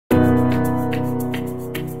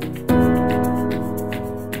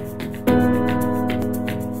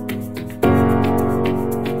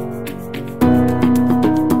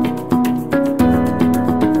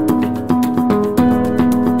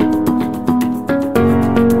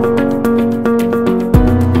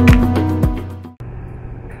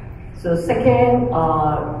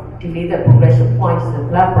delay the progression point is the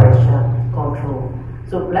blood pressure control.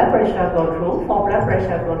 So blood pressure control, for blood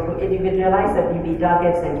pressure control, individualize the PP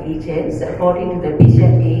targets and agents according to the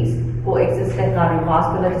patient age, coexistent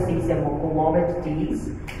cardiovascular disease and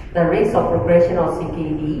comorbidities, the rates of progression of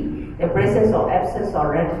CKD, the presence or absence of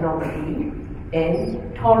retinopathy,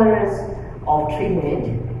 and tolerance of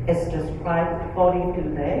treatment as described according to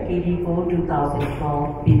the KDIGO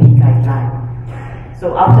 2012 PP guideline.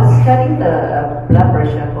 So after studying the blood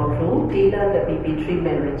pressure control, tailor the PP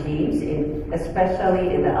treatment regimes,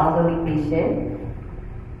 especially in the elderly patient.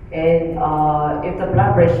 And if the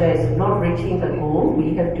blood pressure is not reaching the goal,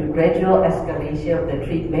 we have to gradual escalation of the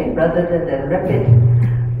treatment rather than the rapid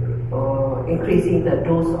increasing the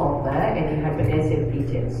dose of the antihypertensive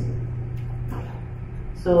agents.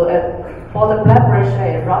 So for the blood pressure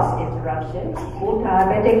and RAS interruption, both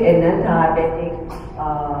diabetic and non-diabetic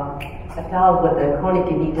adults with a chronic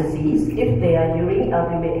kidney disease, if they are urine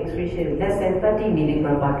albumin excretion less than 30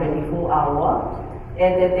 milligram per 24 hours,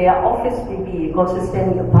 and that their office PP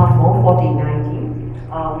consistently above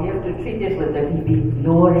 40/90, we have to treat it with the PP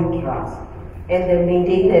lowering drugs, and then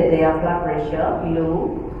maintain that their blood pressure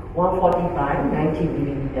below 140/90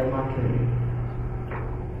 millimeter mercury.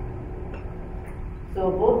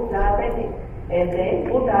 So both diabetic and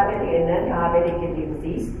non-diabetic kidney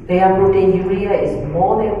disease, their proteinuria is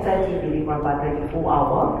more than 30 milligram per 24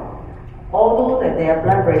 hours, although that their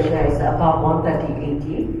blood pressure is above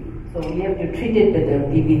 130/80. So we have to treat it with the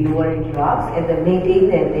PP lowering drugs and then maintain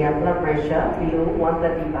that their blood pressure below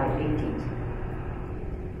 130/80.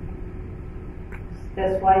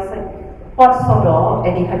 That's why what sort of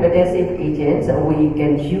antihypertensive agents we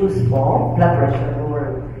can use for blood pressure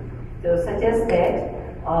lowering. So suggest that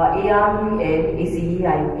ARB and ACEI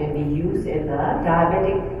can be used in the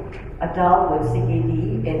diabetic adult with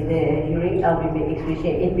CKD and the urine albumin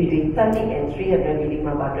excretion in between 30 and 300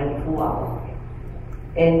 milligram per 24 hours.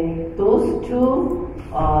 And those two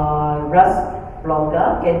RAS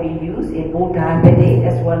blocker can be used in both diabetic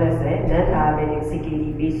as well as a non-diabetic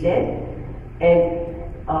CKD patient, and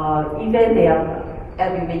even their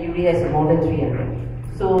albuminuria is more than 300.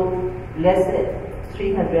 So less than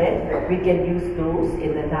 300, we can use those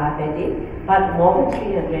in the diabetic, but more than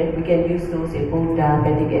 300, we can use those in both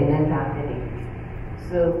diabetic and non-diabetic.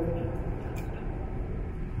 So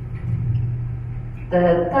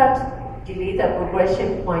the third, delay the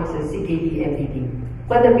progression points in CKD and PP.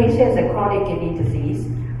 When the patient has a chronic kidney disease,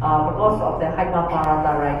 because of the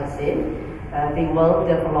hyperparathyroidism, they will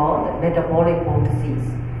develop metabolic bone disease.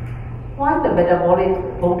 Why the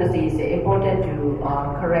metabolic bone disease is important to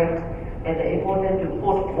correct and important to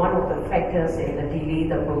put one of the factors in the delay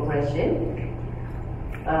the progression.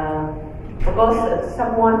 Because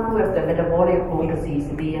someone who has the metabolic bone disease,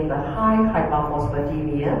 being the high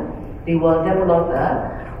hyperphosphatemia, they will develop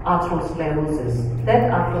the atherosclerosis.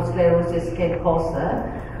 That atherosclerosis can cause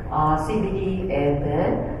CVD and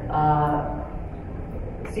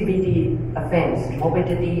CVD events,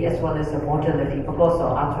 morbidity as well as mortality because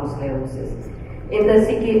of atherosclerosis. In the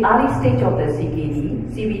early stage of the CKD,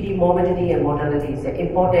 CVD morbidity and mortality is an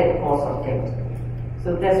important cause of death.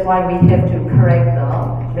 So that's why we have to correct the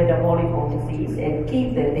metabolic bone disease and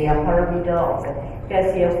keep their parameter of the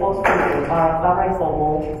calcium, phosphate, and parathyroid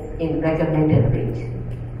hormone in recommended range.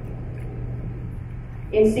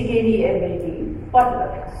 In CKD and PP, what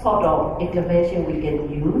sort of intervention we can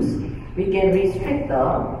use? We can restrict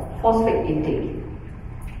the phosphate intake.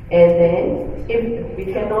 And then, if we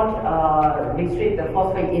cannot restrict the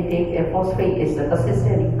phosphate intake and phosphate is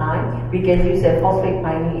persistently high, we can use a phosphate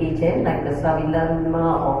binding agent like the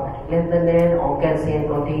savilanma or lanthanum or calcium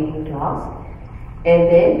containing drugs.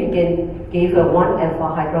 And then we can give a 1-alpha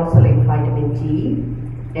hydroxylate vitamin G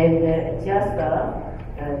and adjust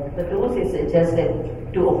the dose is adjusted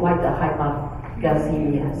to avoid the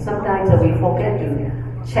hypercalcemia. Sometimes we forget to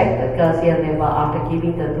check the calcium level after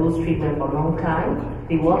giving the dose treatment for a long time.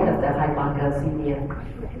 They will have the hypercalcemia.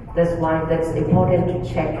 That's why that's important to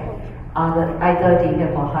check either they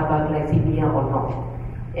have a hyperglycemia or not.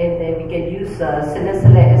 And then we can use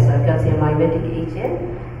sildenafil as a calcium mimetic agent.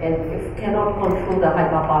 And if cannot control the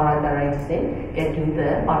hyperparathyroidism, can do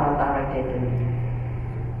the parathyroidectomy.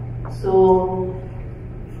 So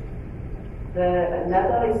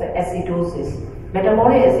another is acidosis.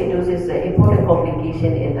 Metabolic acidosis is an important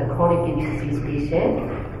complication in the chronic kidney disease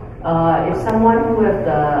patient. If someone who has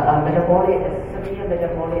the severe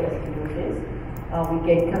metabolic acidosis, we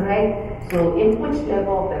can correct. So in which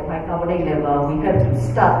level of the bicarbonate level, we have to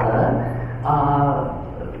start the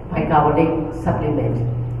bicarbonate supplement.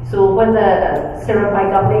 So when the serum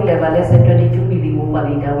bicarbonate level less than 22 millimole per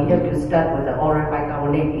liter, we have to start with the oral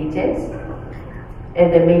bicarbonate agents.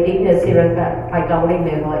 and then maintain the serum bicarbonate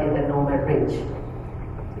level in the normal range.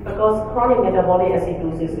 Because chronic metabolic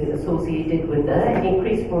acidosis is associated with the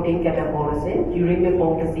increased protein catabolism, uremic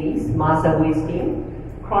bone disease, muscle wasting,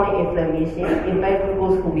 chronic inflammation, impaired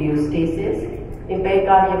glucose homeostasis, impaired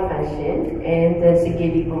cardiac function, and the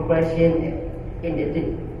CKD progression,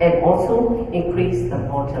 and also increase the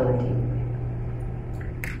mortality.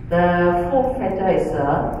 The fourth factor is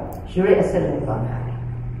uric acid level.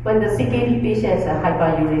 When the CKD patient has a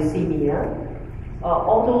hyperuricemia,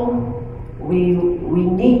 although we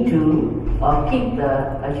need to keep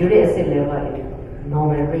the uric acid level in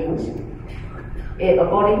normal range,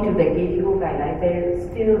 according to the KDIGO guideline,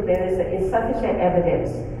 there is insufficient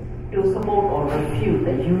evidence to support or refute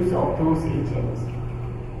the use of those agents.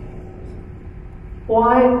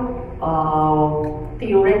 Why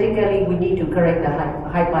theoretically we need to correct the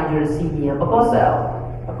hyperuricemia? Because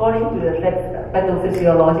according to the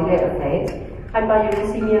pathophysiological effects,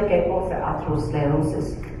 hyperuricemia can cause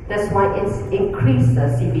atherosclerosis. That's why it's increased the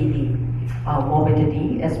CVD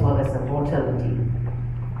morbidity as well as the mortality.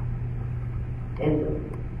 And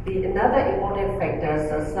another important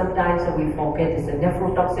factor sometimes we forget is the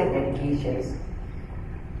nephrotoxic medications.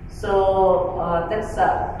 So that's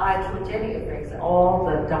iatrogenic effects. All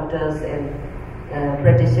the doctors and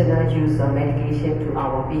practitioners use medication to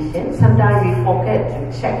our patients. Sometimes we forget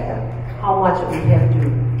to check how much we have to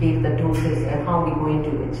give the doses and how we're going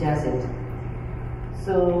to adjust it.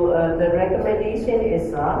 So the recommendation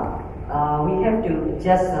is we have to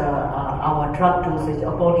adjust our drug dosage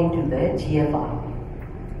according to the GFR.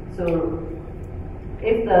 So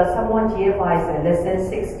if someone GFR is less than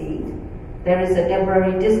 60, there is a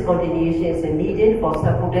temporary discontinuation needed for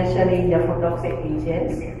potentially nephrotoxic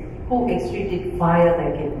agents who excreted via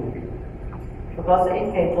the kidney, because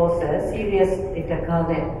it can cause a serious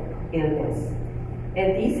intercardiac illness.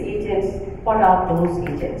 And these agents, what are those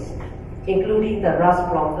agents? Including the RAS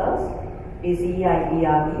blockers,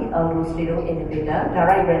 ACEI-ERB, aldosterone inhibitor,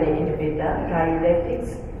 direct renin inhibitor,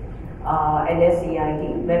 diuretics,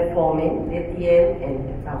 NSAID, metformin, lithium,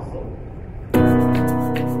 and calcium.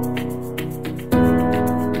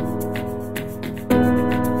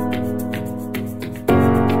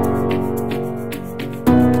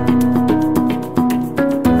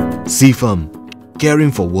 CFAM,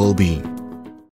 caring for well-being.